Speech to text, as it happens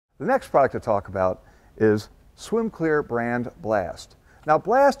The next product to talk about is SwimClear brand Blast. Now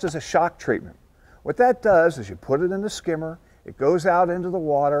Blast is a shock treatment. What that does is you put it in the skimmer, it goes out into the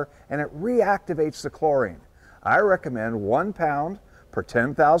water, and it reactivates the chlorine. I recommend 1 pound per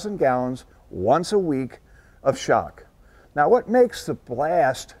 10,000 gallons once a week of shock. Now what makes the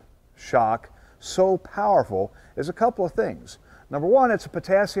Blast shock so powerful is a couple of things. Number one, it's a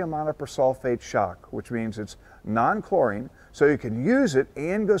potassium monopersulfate shock, which means it's non-chlorine, so you can use it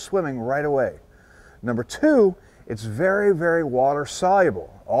and go swimming right away. Number two, it's very, very water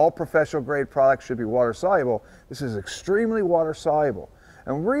soluble. All professional grade products should be water soluble. This is extremely water soluble.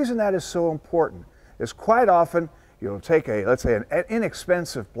 And the reason that is so important is quite often you'll take let's say an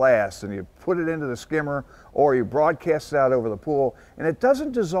inexpensive Blast and you put it into the skimmer or you broadcast it out over the pool and it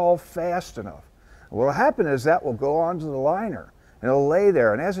doesn't dissolve fast enough. What will happen is that will go onto the liner and it'll lay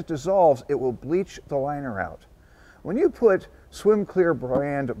there, and as it dissolves it will bleach the liner out. When you put SwimClear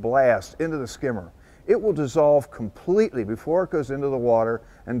brand Blast into the skimmer, it will dissolve completely before it goes into the water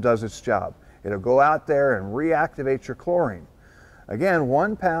and does its job. It'll go out there and reactivate your chlorine. Again,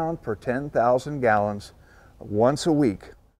 1 pound per 10,000 gallons once a week.